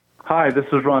Hi, this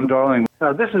is Ron Darling.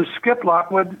 This is Skip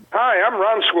Lockwood. Hi, I'm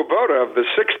Ron Swoboda of the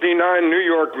 69 New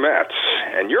York Mets,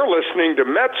 and you're listening to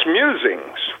Mets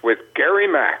Musings with Gary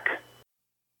Mack.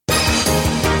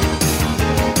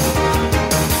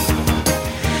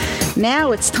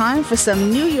 Now it's time for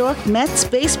some New York Mets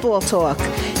baseball talk.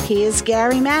 Here's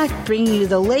Gary Mack bringing you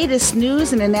the latest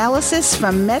news and analysis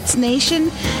from Mets Nation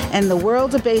and the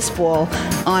world of baseball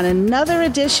on another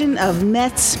edition of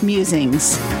Mets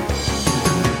Musings.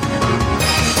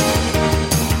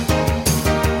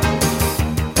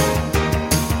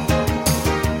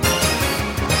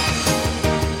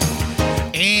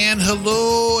 And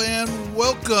hello and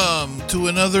welcome to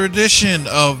another edition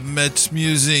of Mets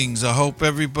Musings. I hope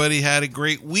everybody had a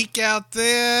great week out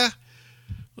there.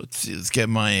 Let's see, let's get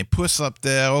my puss up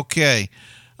there. Okay.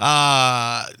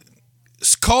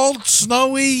 It's cold,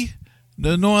 snowy,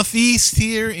 the Northeast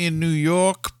here in New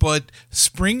York, but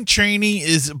spring training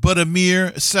is but a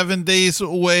mere 7 days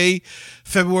away.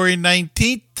 February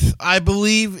 19th, I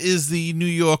believe, is the New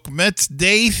York Mets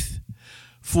date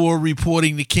for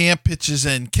reporting to camp, pitches,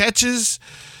 and catches.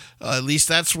 At least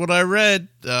that's what I read.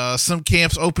 Some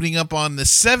camps opening up on the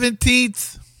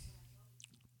 17th.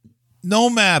 No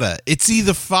matter. It's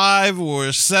either 5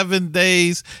 or 7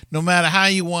 days. No matter how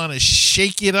you want to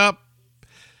shake it up.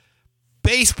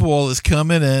 Baseball is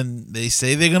coming, and they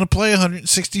say they're going to play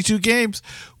 162 games.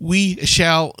 We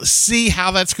shall see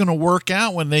how that's going to work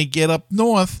out when they get up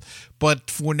north. But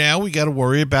for now, we got to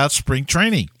worry about spring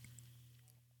training.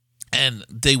 And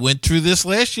they went through this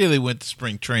last year. They went to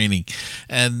spring training.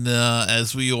 And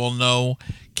as we all know,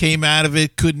 came out of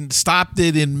it, stopped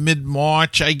it in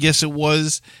mid-March, I guess it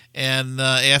was. And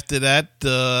after that,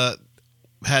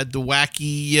 had the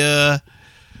wacky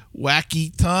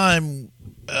time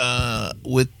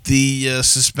with the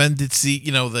suspended the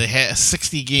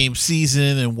 60-game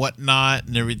season and whatnot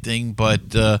and everything.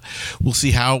 But we'll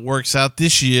see how it works out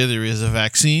this year. There is a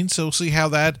vaccine, so we'll see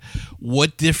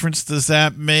what difference does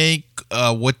that make?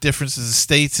 What difference does the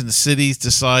states and the cities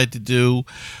decide to do?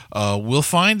 We'll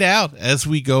find out as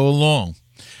we go along.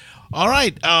 All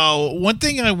right. One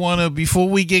thing I want to, before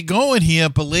we get going here,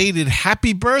 belated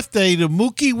happy birthday to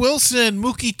Mookie Wilson.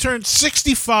 Mookie turned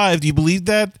 65. Do you believe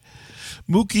that?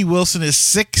 Mookie Wilson is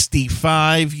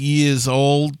 65 years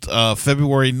old.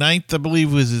 February 9th, I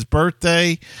believe, was his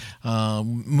birthday.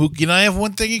 Mookie and I have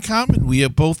one thing in common. We are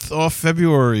both off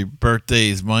February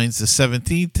birthdays. Mine's the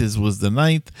 17th. His was the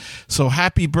 9th. So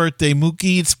happy birthday,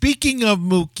 Mookie. And speaking of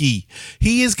Mookie,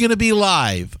 he is going to be a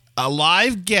live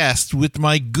guest with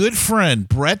my good friend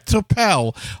Brett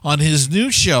Topel on his new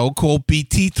show called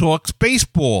BT Talks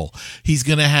Baseball. He's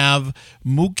going to have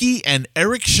Mookie and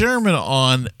Eric Sherman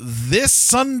on this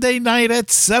Sunday night at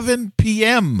 7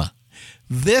 p.m.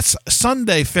 This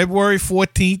Sunday, February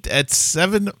 14th at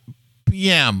 7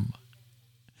 p.m.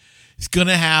 He's going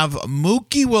to have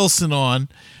Mookie Wilson on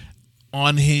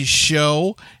his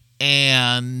show.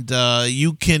 And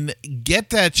you can get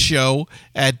that show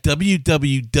at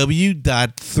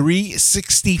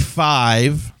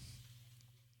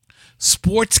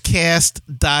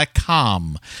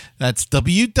www.365sportscast.com. That's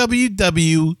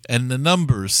www and the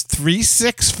numbers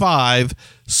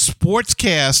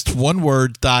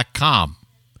 365sportscast.com.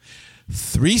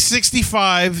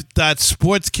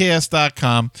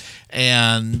 365.sportscast.com.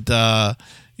 And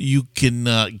you can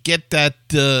get that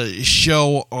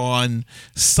show on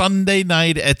Sunday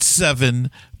night at 7.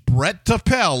 Brett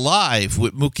Topel live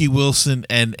with Mookie Wilson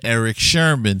and Eric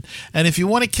Sherman. And if you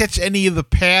want to catch any of the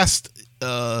past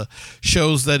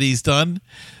shows that he's done,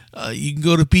 you can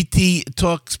go to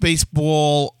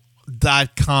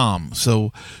bttalksbaseball.com.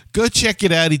 So go check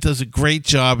it out. He does a great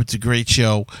job. It's a great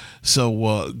show.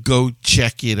 So go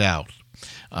check it out.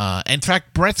 In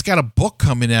fact, Brett's got a book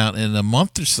coming out in a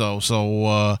month or so,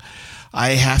 I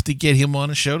have to get him on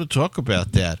the show to talk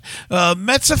about that.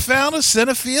 Mets have found a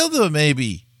center fielder,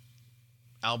 maybe.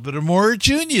 Albert Amora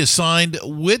Jr. signed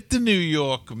with the New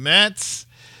York Mets.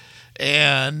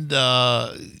 And,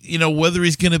 whether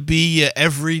he's going to be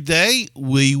every day,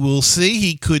 we will see.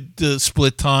 He could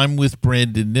split time with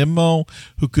Brandon Nimmo,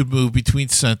 who could move between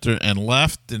center and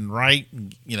left and right,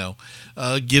 and,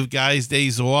 give guys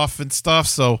days off and stuff.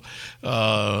 So,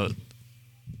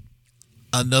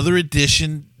 another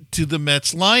addition to the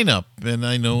Mets lineup. And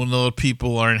I know a lot of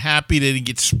people aren't happy they didn't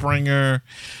get Springer,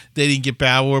 they didn't get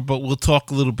Bauer, but we'll talk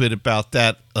a little bit about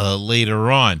that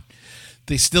later on.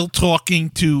 They're still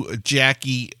talking to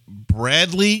Jackie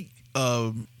Bradley,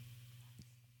 but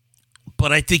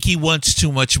I think he wants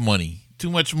too much money. Too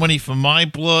much money for my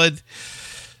blood.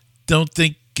 Don't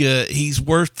think he's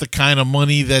worth the kind of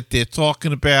money that they're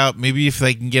talking about. Maybe if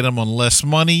they can get him on less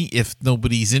money, if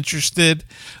nobody's interested.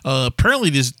 Apparently,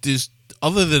 there's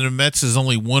other than the Mets, there's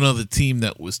only one other team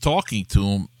that was talking to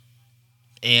him,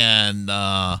 and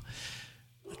I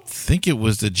think it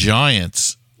was the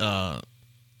Giants.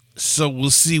 So we'll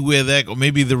see where that goes.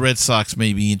 Maybe the Red Sox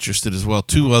may be interested as well.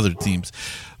 Two other teams,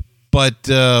 but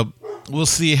we'll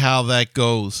see how that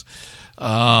goes.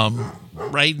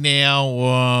 Right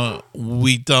now,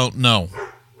 we don't know.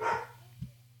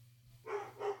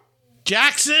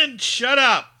 Jackson, shut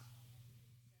up.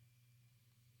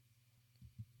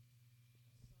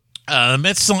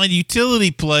 Mets signed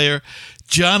utility player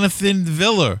Jonathan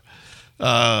Villar,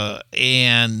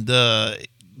 and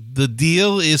the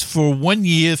deal is for 1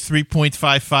 year,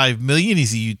 $3.55 million.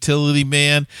 He's a utility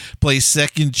man, plays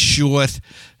second, short,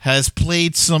 has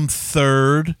played some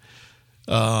third,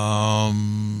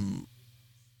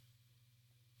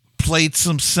 played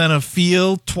some center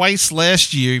field. Twice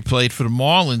last year he played for the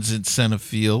Marlins in center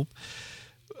field,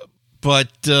 but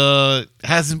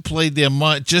hasn't played there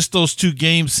much, just those 2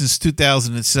 games since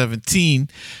 2017.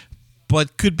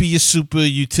 But could be a super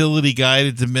utility guy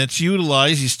that the Mets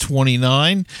utilize. He's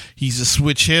 29. He's a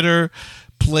switch hitter.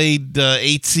 Played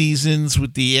 8 seasons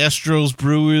with the Astros,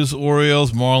 Brewers,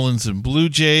 Orioles, Marlins, and Blue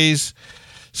Jays.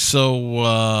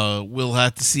 So we'll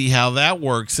have to see how that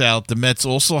works out. The Mets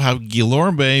also have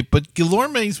Guillorme, but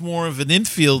Guillorme's more of an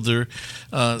infielder,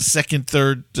 second,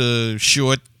 third,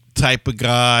 short type of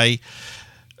guy.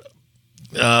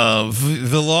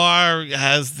 Villar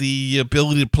has the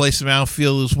ability to play some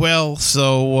outfield as well,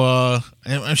 so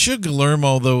I'm sure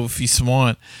Guillermo, though, if he's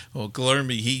smart, well,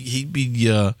 Guillermo, he'd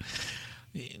be,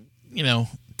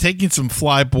 taking some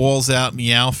fly balls out in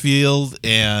the outfield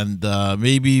and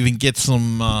maybe even get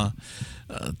some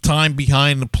time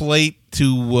behind the plate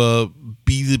to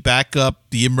be the backup,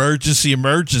 the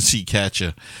emergency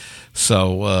catcher.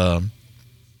 So.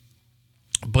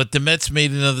 But the Mets made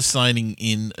another signing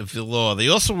in Villar. They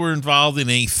also were involved in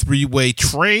a 3-way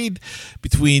trade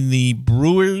between the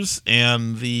Brewers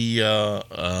and the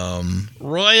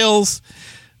Royals.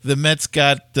 The Mets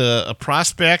got a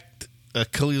prospect,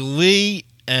 Khalil Lee,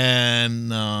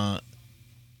 and are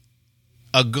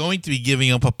going to be giving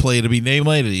up a player to be named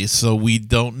later. So we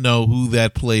don't know who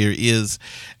that player is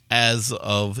as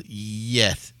of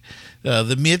yet.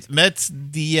 The Mets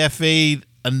DFA'd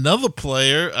another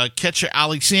player, catcher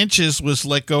Alex Sanchez, was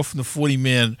let go from the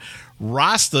 40-man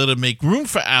roster to make room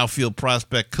for outfield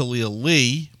prospect Khalil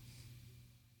Lee.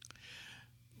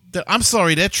 I'm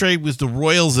sorry, that trade was the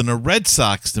Royals and the Red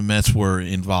Sox the Mets were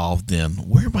involved in.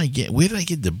 Where did I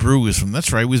get the Brewers from?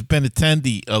 That's right, it was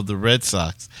Benintendi of the Red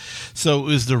Sox. So it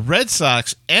was the Red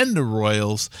Sox and the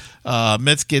Royals.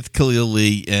 Mets get Khalil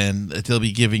Lee, and they'll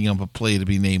be giving him a player to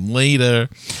be named later.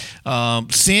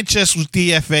 Sanchez was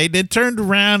DFA, then turned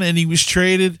around and he was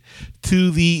traded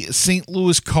to the St.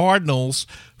 Louis Cardinals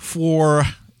for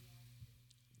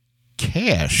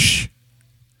cash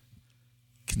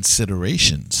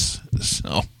considerations.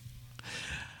 So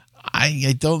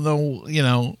I don't know,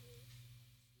 I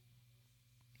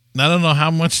don't know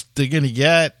how much they're going to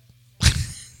get.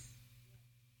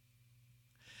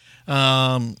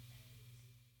 I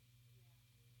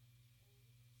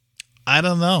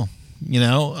don't know.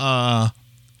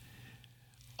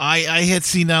 I had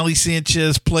seen Ali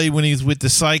Sanchez play when he was with the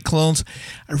Cyclones.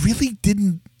 I really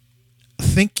didn't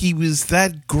think he was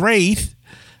that great.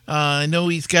 I know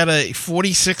he's got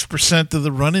 46% of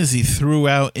the runners he threw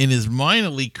out in his minor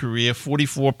league career,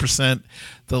 44%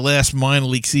 the last minor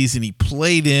league season he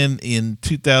played in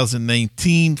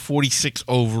 2019, 46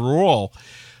 overall.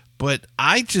 But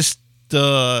I just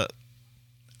I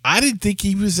didn't think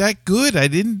he was that good.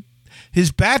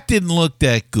 His bat didn't look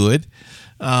that good.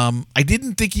 I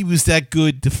didn't think he was that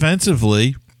good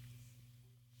defensively.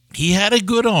 He had a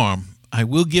good arm. I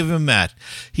will give him that.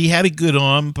 He had a good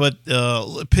arm, but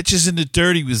pitches in the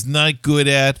dirt he was not good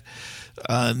at.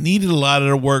 Needed a lot of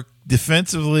the work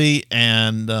defensively,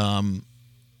 and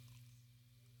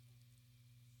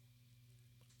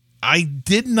I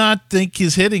did not think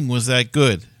his hitting was that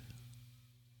good.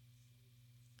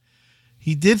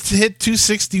 He did hit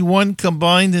 261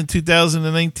 combined in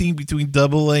 2019 between AA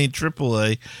and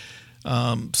AAA.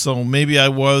 So maybe I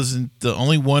wasn't the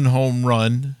only one home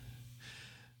run.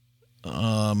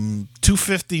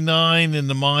 259 in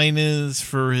the minors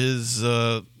for his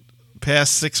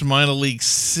past 6 minor league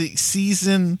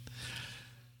season.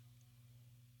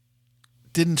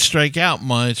 Didn't strike out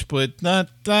much, but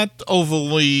not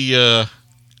overly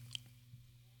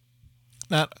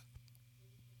not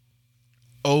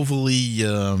overly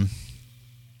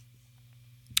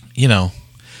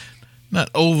not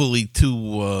overly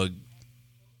too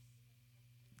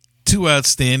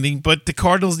outstanding, but the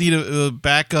Cardinals need a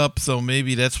backup, so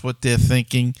maybe that's what they're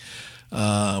thinking.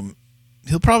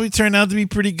 He'll probably turn out to be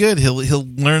pretty good. He'll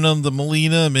learn on the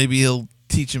Molina. Maybe he'll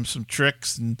teach him some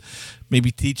tricks and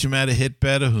maybe teach him how to hit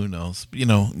better. Who knows?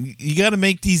 You got to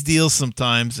make these deals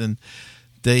sometimes, and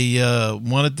they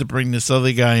wanted to bring this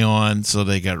other guy on, so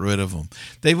they got rid of him.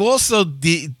 They've also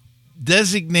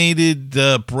designated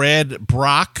Brad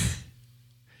Brock.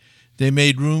 They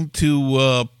made room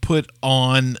to put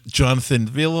on Jonathan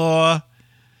Villar.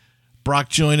 Brock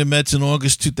joined the Mets in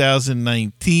August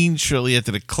 2019, shortly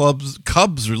after the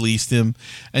Cubs released him,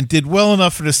 and did well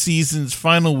enough for the season's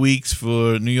final weeks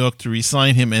for New York to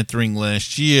re-sign him entering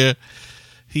last year.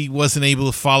 He wasn't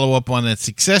able to follow up on that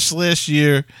success last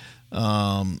year.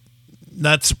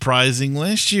 Not surprising.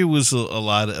 Last year was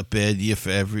a bad year for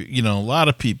a lot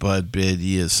of people had bad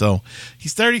years. So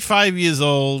he's 35 years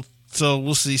old. So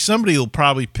we'll see. Somebody will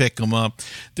probably pick him up.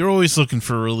 They're always looking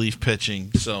for relief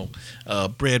pitching. So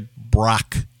Brad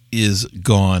Brock is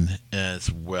gone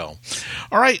as well.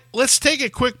 All right, let's take a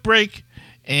quick break,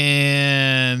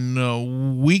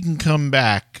 and we can come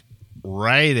back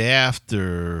right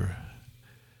after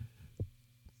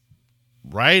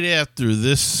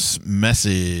this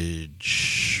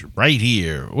message right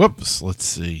here. Whoops, let's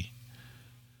see.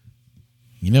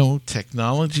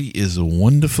 Technology is a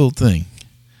wonderful thing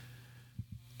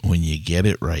when you get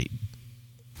it right.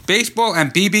 Baseball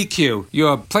and BBQ,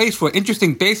 your place for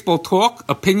interesting baseball talk,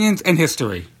 opinions, and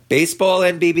history. Baseball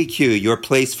and BBQ, your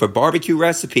place for barbecue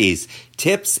recipes,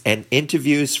 tips, and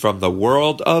interviews from the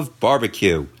world of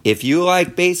barbecue. If you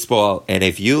like baseball and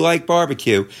if you like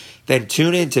barbecue, then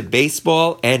tune in to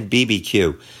Baseball and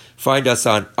BBQ. Find us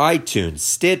on iTunes,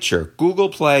 Stitcher, Google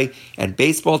Play, and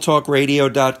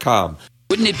BaseballTalkRadio.com.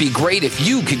 Wouldn't it be great if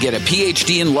you could get a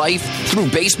PhD in life through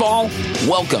baseball?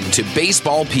 Welcome to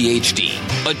Baseball PhD,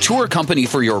 a tour company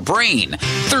for your brain.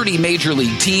 30 major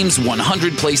league teams,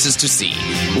 100 places to see.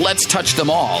 Let's touch them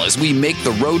all as we make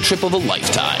the road trip of a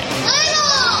lifetime.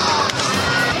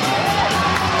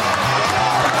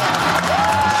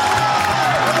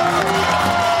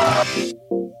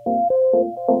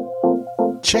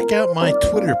 Check out my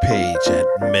Twitter page at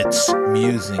Mets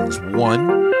Musings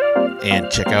 1.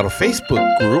 And check out a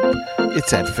Facebook group.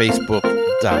 It's at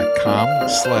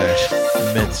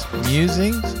facebook.com/Mets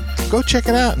Musings. Go check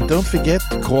it out. And don't forget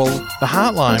to call the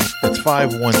hotline. It's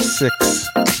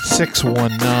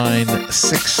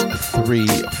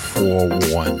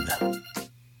 516-619-6341.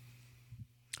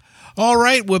 All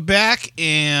right, we're back.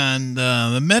 And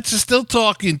the Mets are still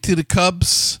talking to the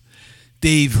Cubs.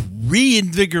 They've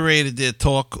reinvigorated their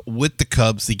talk with the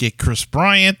Cubs to get Chris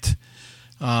Bryant.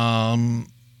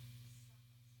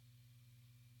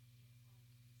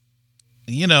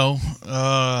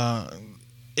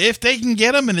 If they can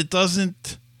get him and it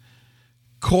doesn't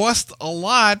cost a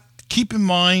lot, keep in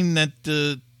mind that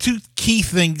the two key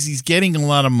things: he's getting a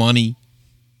lot of money.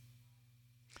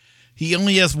 He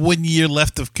only has 1 year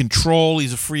left of control.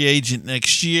 He's a free agent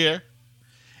next year.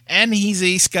 And he's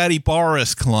a Scotty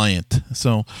Boras client.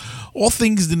 So all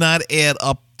things do not add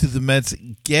up to the Mets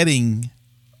getting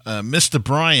Mr.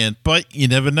 Bryant, but you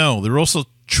never know. They're also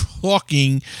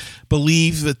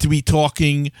believe to be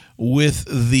talking with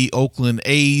the Oakland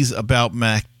A's about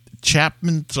Matt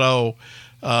Chapman. So,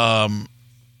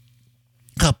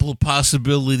 couple of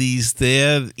possibilities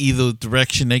there, either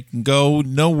direction they can go.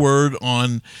 No word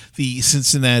on the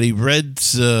Cincinnati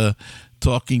Reds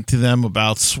talking to them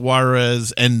about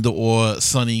Suarez and or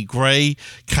Sonny Gray.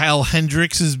 Kyle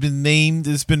Hendricks has been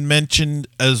mentioned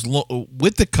as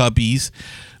with the Cubbies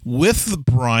with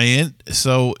Bryant.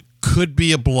 So could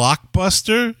be a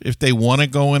blockbuster if they want to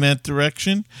go in that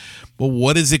direction. But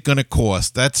what is it going to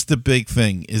cost? That's the big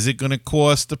thing. Is it going to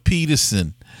cost a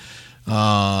Peterson?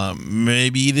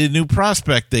 Maybe the new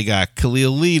prospect they got,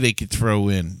 Khalil Lee, they could throw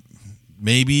in.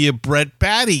 Maybe a Brett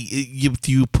Batty.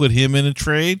 Do you put him in a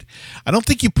trade? I don't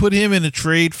think you put him in a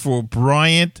trade for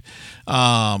Bryant.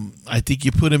 I think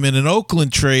you put him in an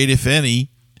Oakland trade, if any,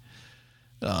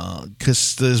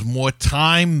 because there's more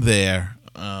time there.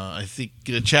 I think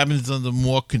Chapman's under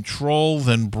more control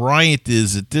than Bryant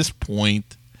is at this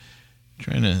point.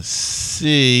 Trying to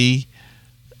see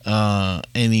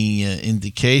any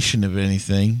indication of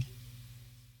anything.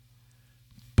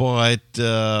 But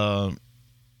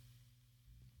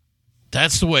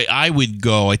that's the way I would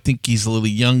go. I think he's a little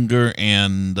younger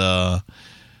and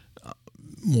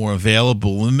more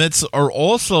available. The Mets are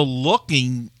also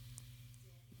looking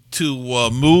to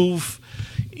move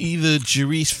either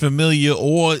Jeurys Familia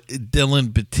or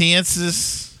Dylan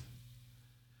Betances.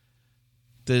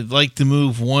 They'd like to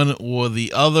move one or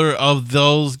the other of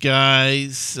those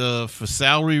guys for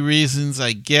salary reasons,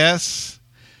 I guess.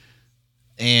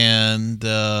 And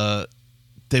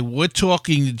they were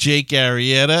talking to Jake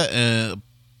Arrieta.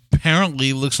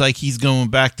 Apparently, looks like he's going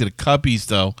back to the Cubbies,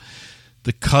 though.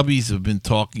 The Cubbies have been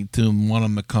talking to him, want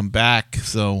him to come back.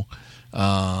 So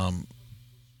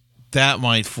that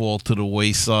might fall to the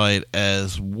wayside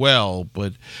as well.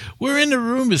 But we're in the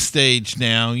rumor stage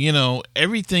now. You know,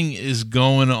 everything is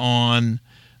going on.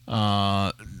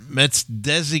 Mets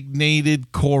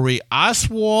designated Corey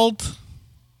Oswalt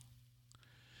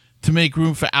to make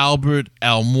room for Albert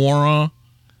Almora.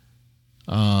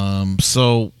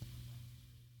 So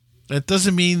that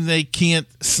doesn't mean they can't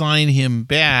sign him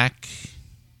back.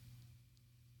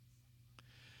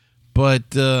 But,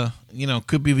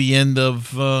 could be the end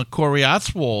of Corey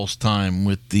Oswalt's time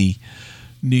with the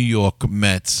New York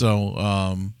Mets.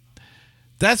 So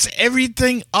that's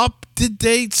everything up to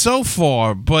date so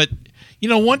far. But,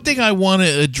 one thing I want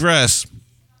to address,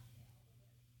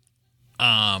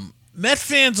 Met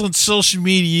fans on social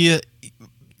media,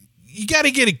 you got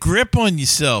to get a grip on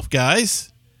yourself,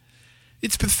 guys.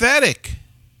 It's pathetic.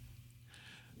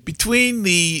 Between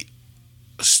the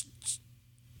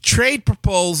trade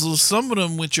proposals, some of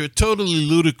them which are totally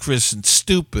ludicrous and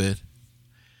stupid,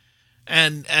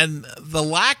 and the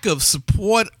lack of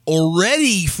support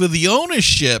already for the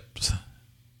ownership,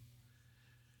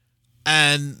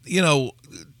 and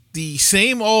the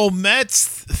same old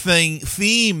Mets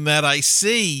theme that I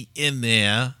see in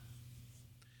there.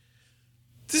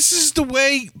 This is the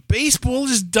way baseball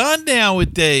is done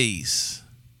nowadays.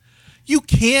 You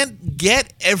can't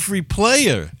get every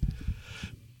player.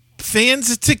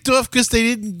 Fans are ticked off because they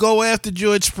didn't go after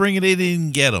George Springer. They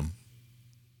didn't get him.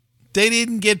 They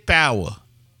didn't get Bauer.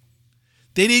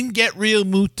 They didn't get Real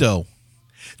Muto.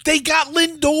 They got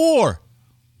Lindor.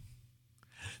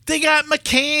 They got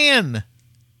McCann.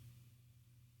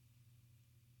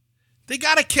 They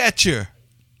got a catcher.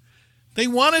 They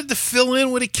wanted to fill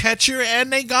in with a catcher,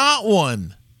 and they got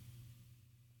one.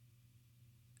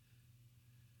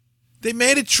 They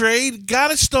made a trade, got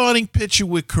a starting pitcher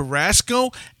with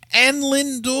Carrasco and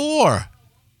Lindor.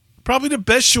 Probably the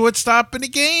best shortstop in the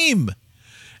game.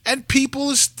 And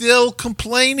people are still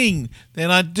complaining they're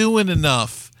not doing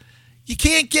enough. You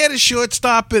can't get a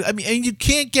shortstop, and you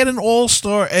can't get an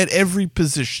all-star at every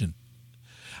position.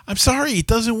 I'm sorry, it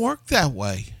doesn't work that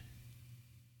way.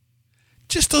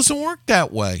 Just doesn't work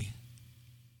that way.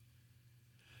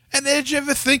 And did you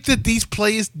ever think that these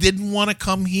players didn't want to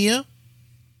come here?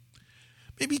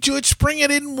 Maybe George Springer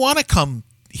didn't want to come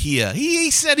here. He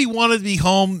said he wanted to be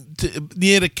home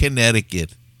near to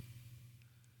Connecticut.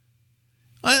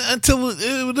 Until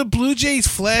the Blue Jays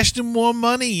flashed him more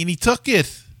money, and he took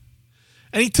it.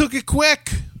 And he took it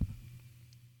quick.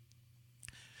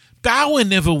 Bauer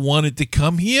never wanted to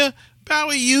come here.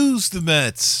 Bauer used the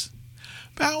Mets.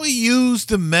 Bauer used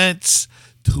the Mets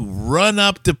to run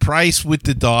up the price with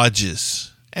the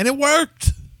Dodgers. And it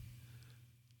worked.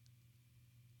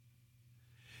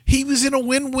 He was in a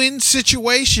win-win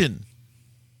situation.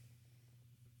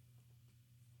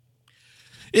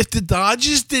 If the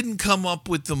Dodgers didn't come up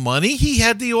with the money, he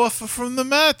had the offer from the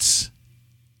Mets.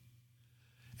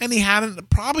 And he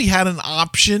probably had an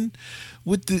option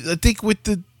with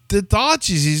the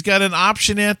Dodgers. He's got an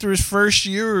option after his first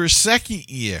year or his second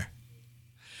year.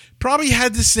 Probably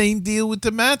had the same deal with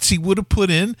the Mets. He would have put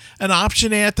in an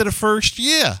option after the first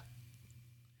year.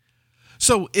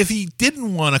 So if he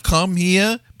didn't want to come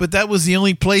here, but that was the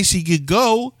only place he could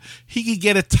go, he could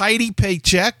get a tidy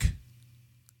paycheck,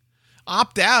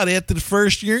 opt out after the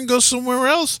first year, and go somewhere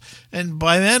else. And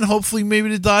by then, hopefully, maybe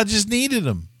the Dodgers needed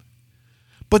him.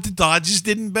 But the Dodgers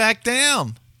didn't back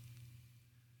down.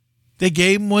 They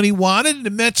gave him what he wanted, and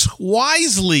the Mets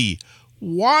wisely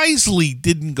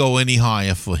didn't go any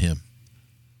higher for him.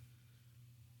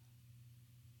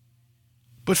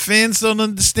 But fans don't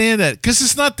understand that because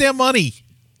it's not their money.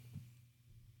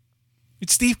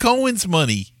 It's Steve Cohen's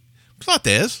money. It's not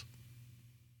theirs.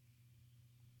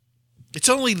 It's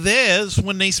only theirs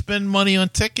when they spend money on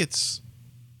tickets.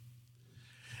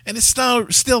 And it's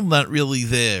still not really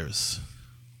theirs.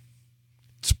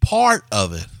 It's part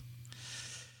of it.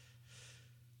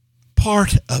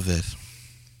 Part of it.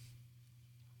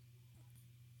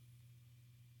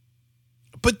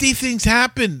 But these things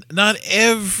happen. Not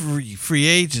every free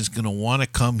agent is going to want to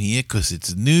come here because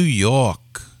it's New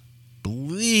York.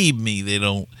 Believe me, they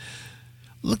don't.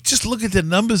 Just look at the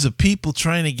numbers of people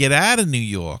trying to get out of New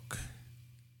York.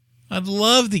 I'd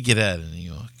love to get out of New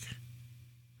York.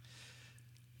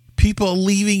 People are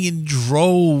leaving in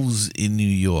droves in New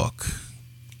York.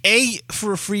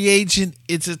 For a free agent,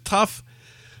 it's a tough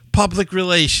public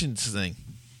relations thing.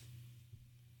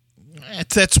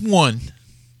 That's one.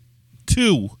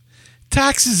 Two,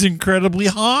 taxes incredibly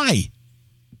high.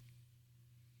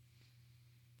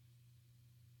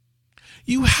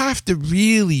 You have to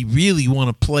really, really want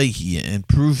to play here and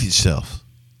prove yourself.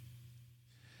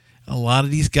 A lot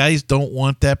of these guys don't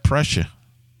want that pressure.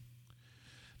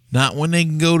 Not when they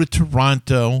can go to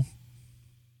Toronto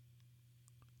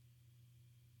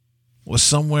or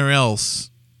somewhere else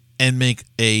and make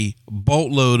a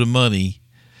boatload of money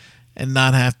and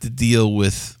not have to deal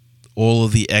with all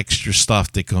of the extra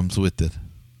stuff that comes with it.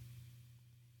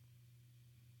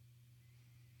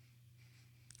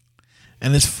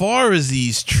 And as far as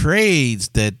these trades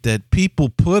that people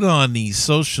put on these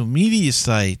social media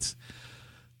sites,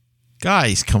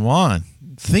 guys, come on.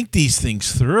 Think these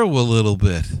things through a little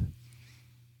bit.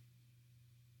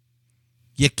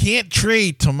 You can't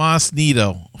trade Tomas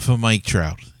Nido for Mike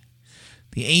Trout.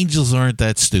 The Angels aren't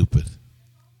that stupid.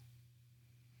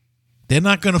 They're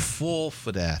not going to fall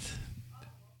for that.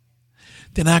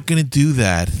 They're not going to do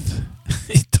that.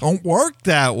 It don't work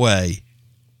that way.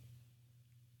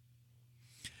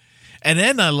 And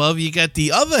then I love you got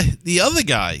the other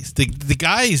guys, the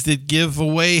guys that give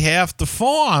away half the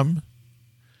farm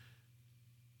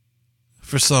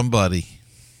for somebody.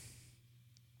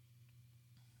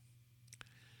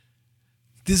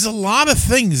 There's a lot of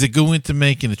things that go into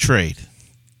making a trade.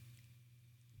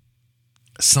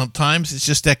 Sometimes it's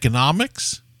just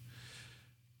economics.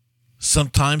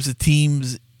 Sometimes the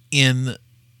team's in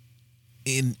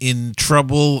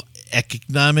trouble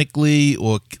economically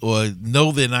or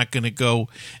know they're not going to go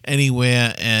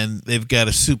anywhere and they've got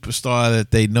a superstar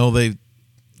that they know they've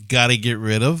got to get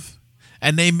rid of.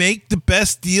 And they make the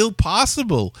best deal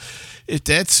possible. If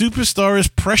that superstar is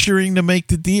pressuring to make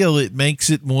the deal, it makes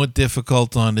it more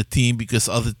difficult on the team because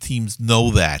other teams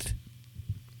know that.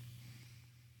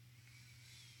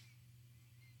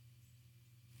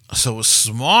 So a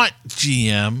smart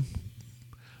GM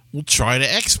will try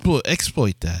to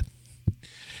exploit that.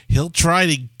 He'll try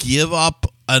to give up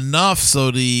enough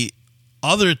so the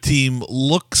other team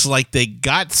looks like they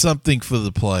got something for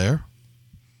the player,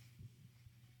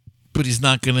 but he's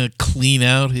not going to clean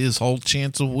out his whole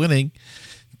chance of winning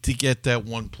to get that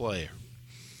one player.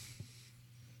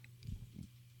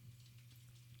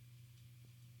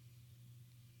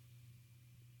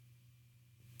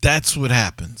 That's what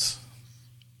happens.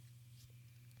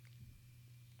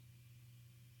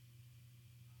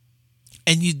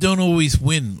 And you don't always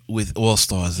win with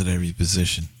all-stars at every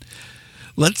position.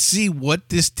 Let's see what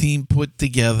this team put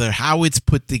together, how it's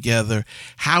put together,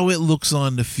 how it looks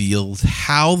on the field,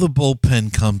 how the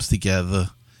bullpen comes together.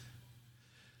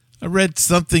 I read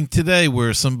something today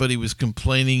where somebody was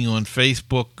complaining on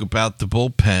Facebook about the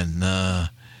bullpen.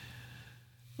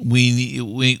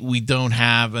 We don't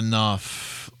have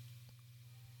enough.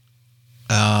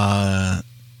 There's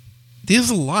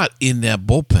a lot in that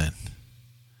bullpen.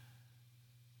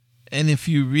 And if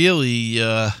you really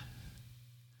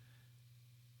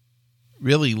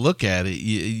look at it,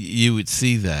 you would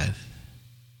see that.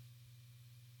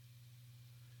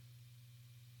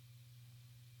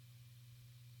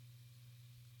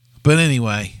 But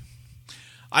anyway,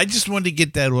 I just wanted to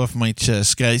get that off my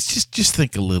chest, guys. Just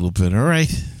think a little bit, all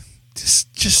right?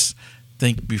 Just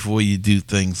think before you do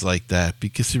things like that,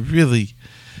 because it really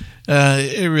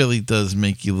does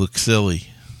make you look silly.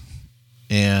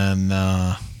 And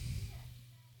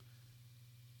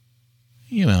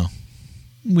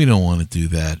we don't want to do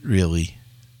that, really.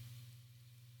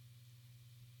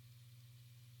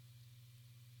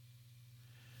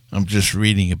 I'm just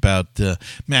reading about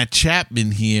Matt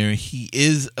Chapman here. He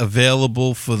is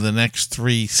available for the next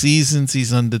 3 seasons.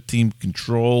 He's under team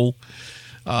control.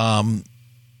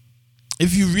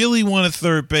 If you really want a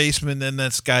third baseman, then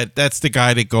that's the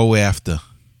guy to go after.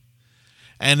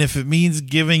 And if it means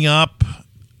giving up,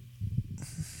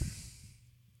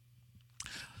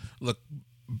 look,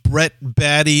 Brett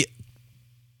Baty,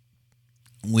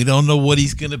 we don't know what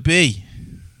he's going to be.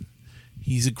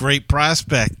 He's a great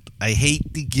prospect. I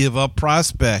hate to give up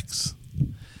prospects.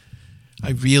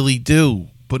 I really do.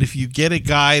 But if you get a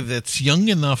guy that's young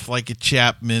enough like a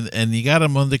Chapman and you got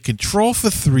him under control for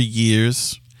 3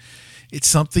 years, it's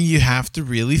something you have to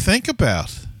really think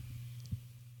about.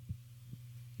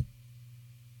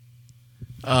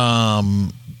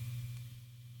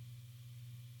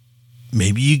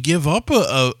 Maybe you give up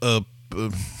you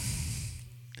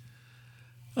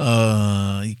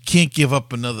can't give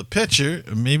up another pitcher.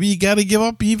 Maybe you got to give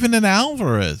up even an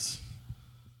Alvarez.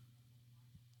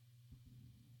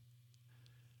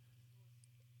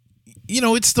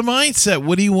 It's the mindset.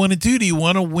 What do you want to do? Do you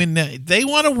want to win now? They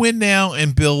want to win now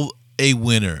and build a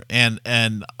winner. And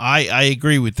I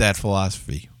agree with that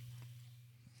philosophy.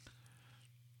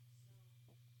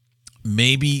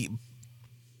 Maybe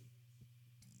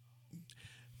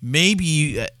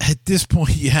at this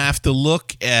point you have to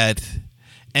look at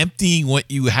emptying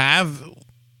what you have,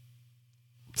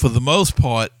 for the most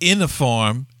part, in a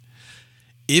farm.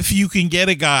 If you can get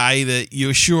a guy that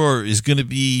you're sure is going to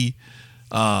be,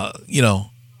 going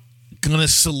to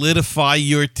solidify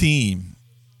your team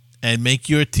and make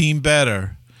your team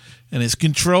better, and it's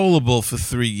controllable for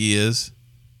 3 years,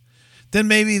 then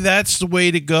maybe that's the way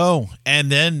to go.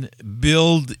 And then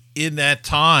build in that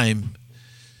time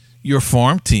your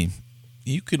farm team.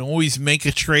 You can always make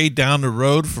a trade down the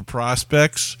road for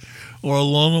prospects, or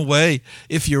along the way,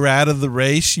 if you're out of the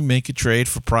race, you make a trade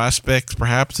for prospects.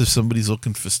 Perhaps if somebody's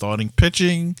looking for starting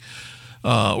pitching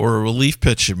or a relief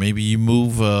pitcher, maybe you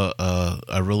move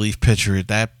a relief pitcher at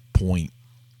that point.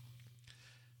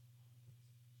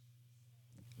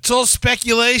 It's all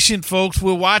speculation, folks.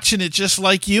 We're watching it just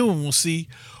like you, and we'll see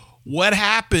what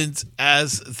happens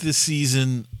as the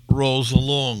season rolls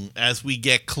along, as we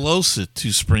get closer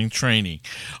to spring training.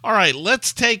 All right,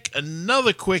 let's take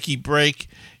another quickie break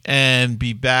and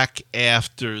be back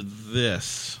after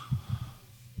this.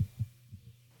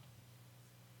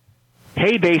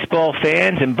 Hey, baseball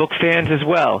fans and book fans as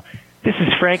well. This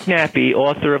is Frank Nappi,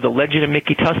 author of the Legend of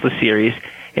Mickey Tussler series,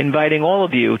 inviting all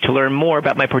of you to learn more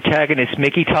about my protagonist,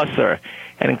 Mickey Tussler,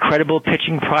 an incredible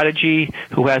pitching prodigy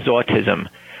who has autism.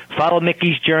 Follow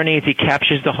Mickey's journey as he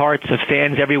captures the hearts of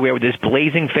fans everywhere with his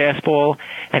blazing fastball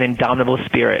and indomitable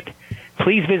spirit.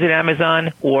 Please visit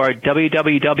Amazon or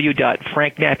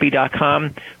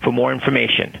www.franknappy.com for more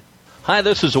information. Hi,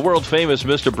 this is the world-famous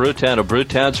Mr. Brewtown of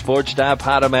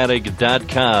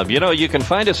BrewtownSports.podomatic.com. You know, you can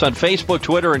find us on Facebook,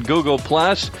 Twitter, and Google+,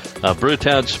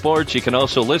 Brewtown Sports. You can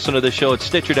also listen to the show at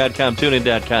Stitcher.com,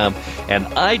 TuneIn.com, and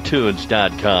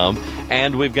iTunes.com.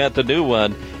 And we've got the new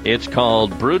one. It's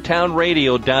called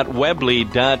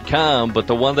BrewtownRadio.weebly.com, but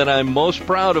the one that I'm most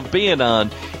proud of being on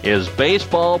is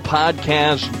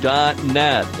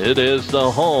BaseballPodcast.net. It is the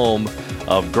home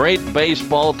of great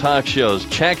baseball talk shows.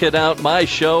 Check it out, my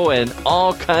show and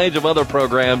all kinds of other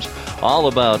programs all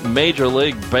about Major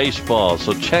League Baseball.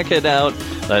 So check it out.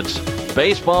 That's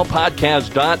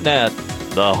BaseballPodcast.net,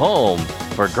 the home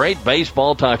for great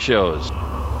baseball talk shows.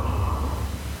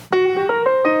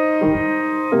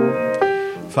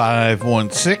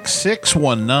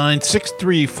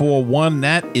 516-619-6341.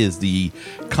 That is the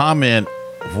comment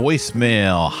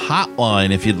voicemail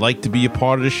hotline if you'd like to be a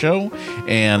part of the show,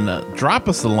 and drop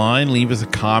us a line, leave us a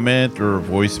comment or a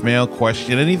voicemail,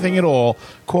 question, anything at all.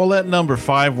 Call that number,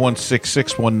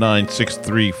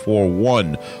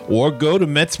 516-619-6341, or go to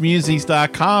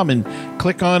MetsMusings.com and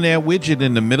click on that widget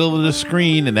in the middle of the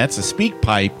screen, and that's a speak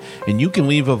pipe, and you can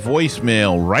leave a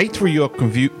voicemail right through your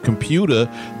computer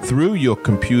through your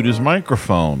computer's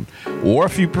microphone. Or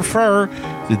if you prefer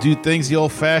to do things the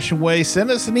old-fashioned way, send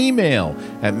us an email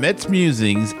at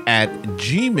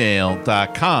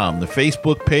metsmusings@gmail.com. The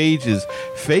Facebook page is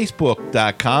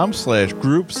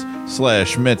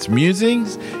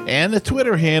facebook.com/groups/MetsMusings, and the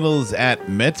Twitter handle is at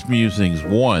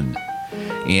MetsMusings1.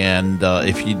 And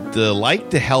if you'd like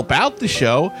to help out the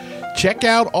show, check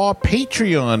out our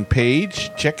Patreon page.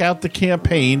 Check out the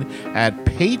campaign at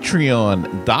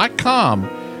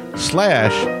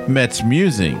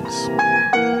patreon.com/MetsMusings.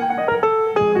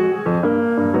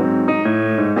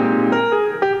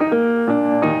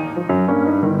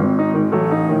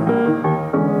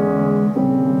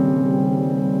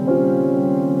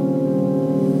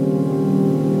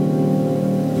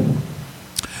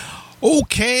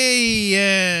 Okay,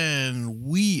 and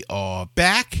we are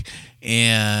back,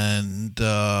 and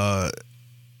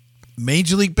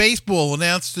Major League Baseball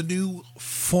announced a new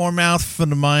format for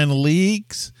the minor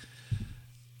leagues.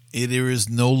 There is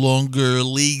no longer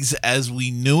leagues as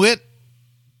we knew it.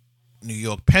 New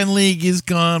York Penn League is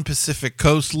gone. Pacific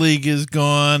Coast League is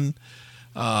gone.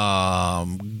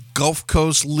 Gulf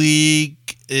Coast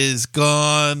League is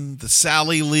gone. The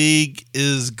Sally League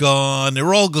is gone.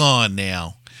 They're all gone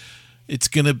now. It's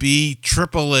going to be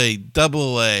AAA,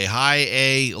 AA, high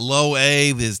A, low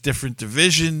A. There's different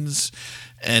divisions.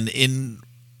 And in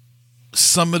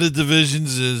some of the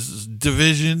divisions is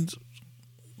divisions.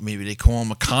 Maybe they call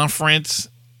them a conference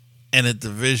and a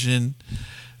division.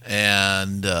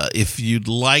 And if you'd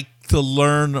like to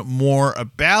learn more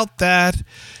about that,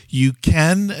 you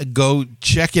can go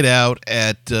check it out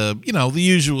at, the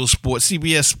usual sports.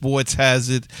 CBS Sports has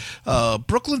it.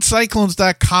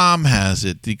 BrooklynCyclones.com has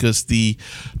it, because the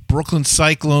Brooklyn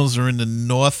Cyclones are in the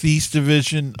Northeast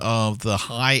Division of the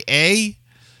High A,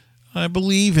 I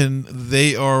believe, and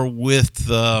they are with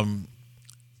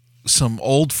some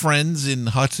old friends in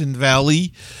Hudson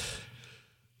Valley,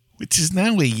 which is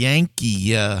now a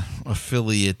Yankee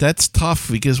affiliate. That's tough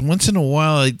because once in a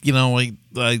while,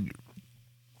 I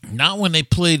not when they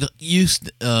played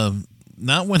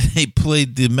not when they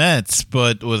played the Mets,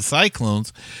 or the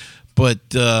Cyclones, but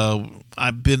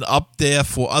I've been up there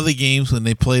for other games when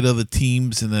they played other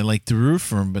teams, and I like to root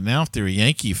for them. But now if they're a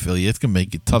Yankee affiliate, it's gonna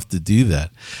make it tough to do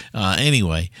that.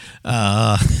 Anyway.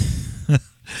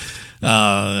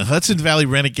 Hudson Valley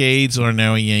Renegades are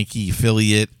now a Yankee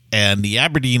affiliate, and the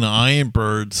Aberdeen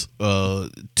Ironbirds,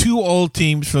 two old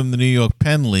teams from the New York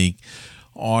Penn League,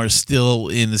 are still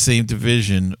in the same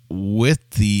division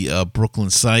with the Brooklyn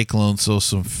Cyclones. So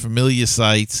some familiar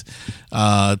sights.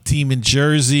 Team in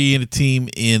Jersey and a team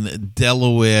in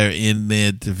Delaware in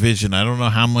their division. I don't know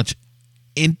how much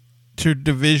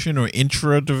interdivision or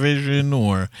intra-division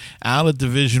or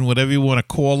out-of-division, whatever you want to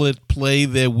call it, play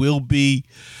there will be.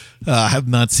 I have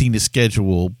not seen the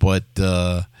schedule, but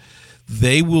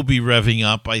they will be revving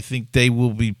up. I think they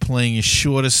will be playing as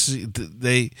short as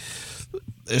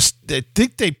I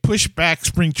think they pushed back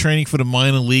spring training for the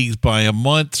minor leagues by a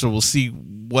month, so we'll see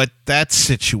what that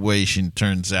situation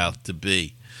turns out to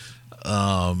be.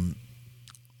 So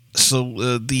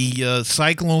the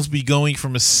Cyclones be going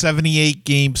from a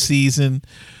 78-game season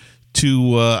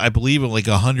to, I believe, like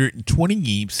a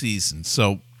 120-game season.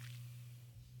 So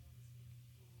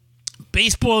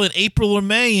baseball in April or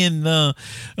May in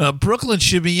Brooklyn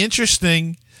should be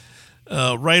interesting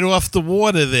right off the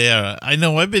water there. I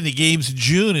know I've been to games in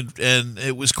June, and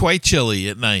it was quite chilly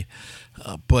at night.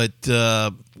 But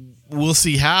we'll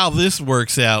see how this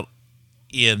works out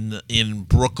in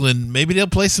Brooklyn. Maybe they'll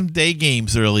play some day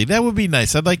games early. That would be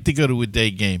nice. I'd like to go to a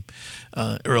day game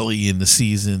early in the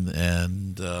season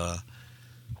and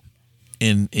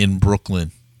in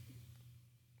Brooklyn.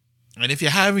 And if you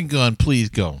haven't gone, please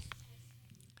go.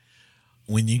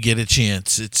 When you get a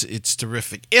chance, it's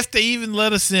terrific. If they even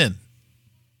let us in,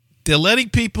 they're letting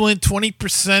people in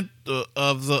 20%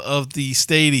 of the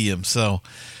stadium. So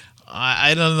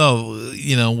I don't know.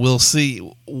 We'll see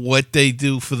what they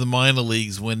do for the minor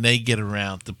leagues when they get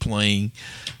around to playing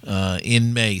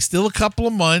in May. Still a couple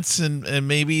of months, and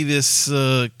maybe this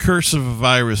curse of a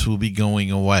virus will be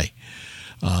going away.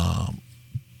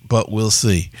 But we'll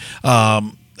see.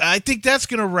 I think that's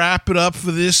going to wrap it up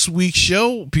for this week's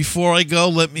show. Before I go,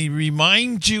 let me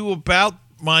remind you about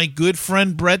my good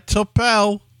friend Brett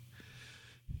Topel.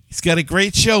 He's got a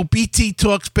great show, BT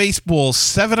Talks Baseball,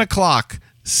 7 o'clock,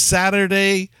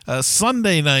 Sunday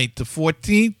night, the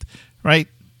 14th, right?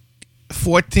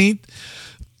 14th.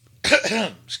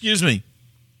 Excuse me.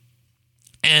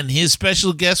 And his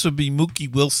special guests would be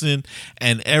Mookie Wilson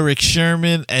and Eric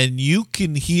Sherman, and you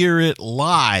can hear it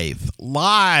live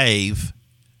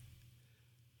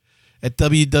at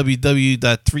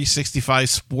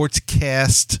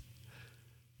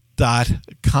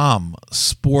www.365sportscast.com.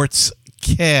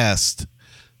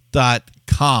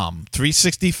 Sportscast.com.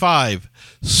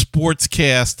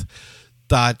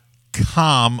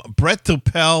 365sportscast.com. Brett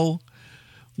Topel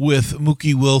with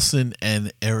Mookie Wilson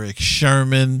and Eric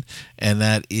Sherman, and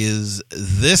that is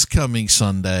this coming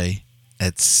Sunday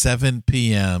at 7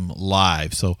 p.m.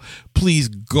 live. So please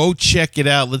go check it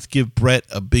out. Let's give Brett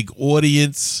a big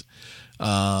audience.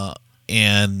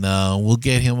 And we'll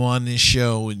get him on this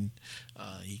show, and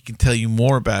he can tell you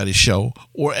more about his show.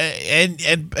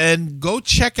 And go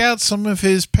check out some of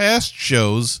his past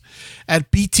shows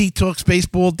at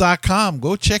bttalksbaseball.com.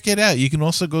 Go check it out. You can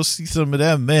also go see some of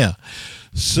them there.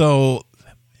 So,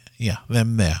 yeah,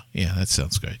 them there. Yeah, that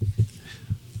sounds great.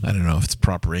 I don't know if it's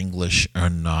proper English or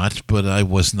not, but I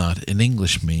was not an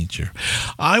English major.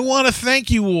 I want to thank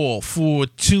you all for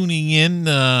tuning in,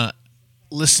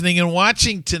 listening and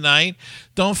watching tonight.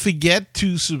 Don't forget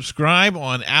to subscribe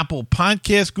on Apple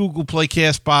Podcasts, Google Play,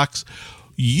 CastBox,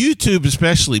 YouTube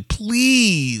especially.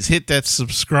 Please hit that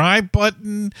subscribe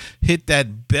button, hit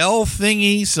that bell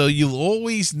thingy so you'll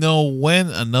always know when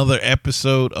another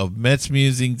episode of Mets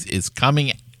Musings is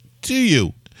coming to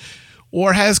you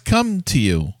or has come to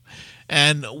you.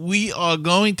 And we are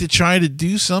going to try to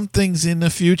do some things in the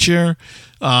future.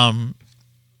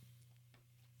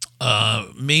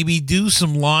 Maybe do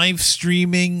some live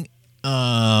streaming.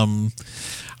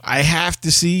 I have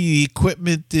to see. The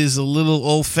equipment is a little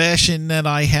old-fashioned that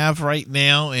I have right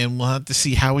now, and we'll have to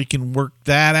see how we can work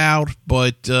that out.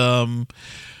 But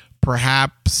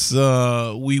perhaps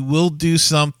we will do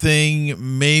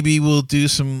something. Maybe we'll do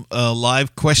some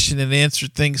live question and answer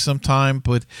things sometime.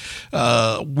 But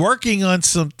working on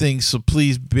some things, so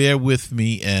please bear with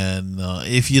me. And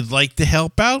if you'd like to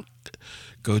help out,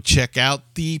 go check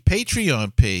out the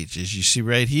Patreon page, as you see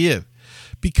right here.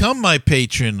 become my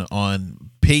patron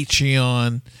on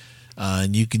Patreon.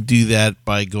 And you can do that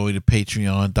by going to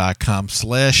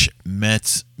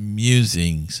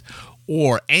patreon.com/MetsMusings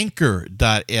or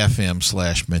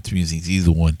anchor.fm/MetsMusings.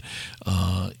 Either one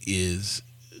is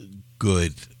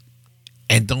good.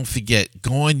 And don't forget,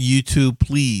 go on YouTube,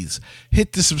 please.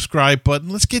 Hit the subscribe button.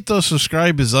 Let's get those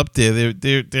subscribers up there.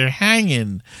 They're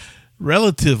hanging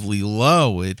relatively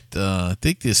low. I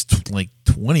think there's like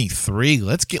 23.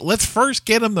 Let's first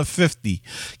get them to 50.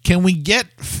 Can we get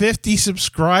 50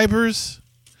 subscribers?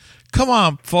 Come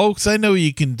on, folks. I know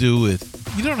you can do it.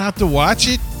 You don't have to watch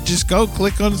it. Just go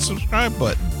click on the subscribe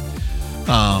button.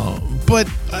 But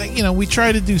we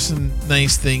try to do some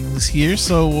nice things here,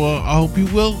 so I hope you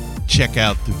will check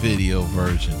out the video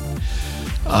version.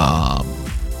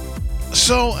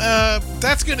 So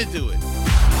that's gonna do it.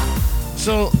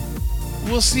 So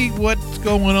we'll see what's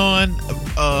going on.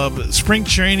 Spring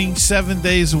training 7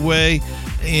 days away,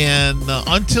 and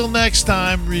until next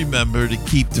time, remember to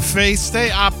keep the faith,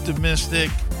 stay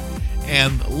optimistic,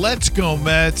 and let's go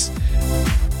Mets.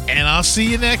 And I'll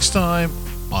see you next time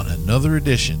on another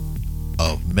edition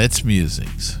of Mets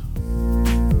Musings.